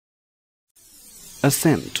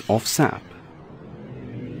Ascent of Sap.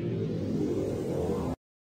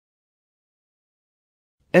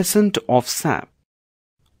 Ascent of sap.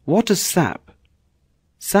 What is sap?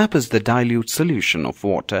 Sap is the dilute solution of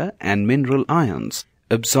water and mineral ions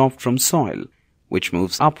absorbed from soil, which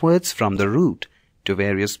moves upwards from the root to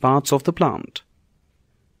various parts of the plant.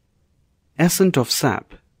 Ascent of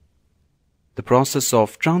sap. The process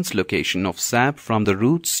of translocation of sap from the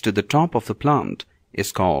roots to the top of the plant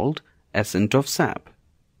is called ascent of sap.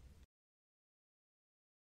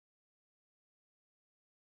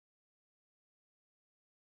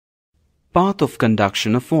 Path of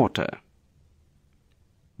conduction of water.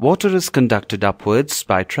 Water is conducted upwards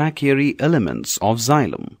by trachyary elements of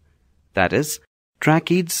xylem, that is,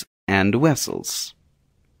 tracheids and vessels.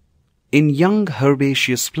 In young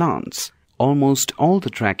herbaceous plants, almost all the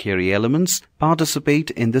trachyary elements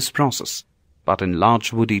participate in this process, but in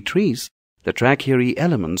large woody trees, the trachyary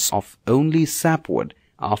elements of only sapwood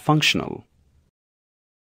are functional.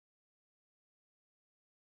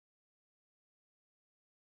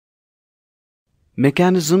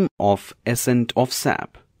 Mechanism of ascent of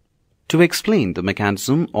sap. To explain the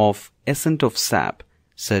mechanism of ascent of sap,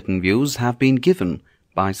 certain views have been given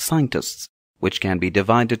by scientists, which can be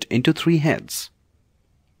divided into three heads: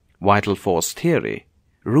 vital force theory,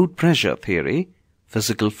 root pressure theory,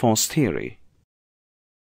 physical force theory.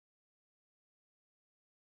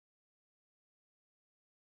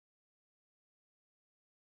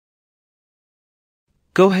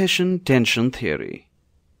 Cohesion-tension theory.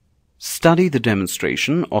 Study the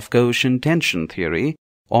demonstration of cohesion-tension theory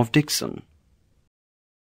of Dixon.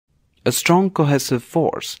 A strong cohesive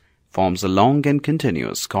force forms a long and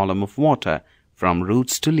continuous column of water from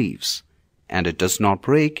roots to leaves, and it does not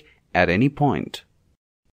break at any point.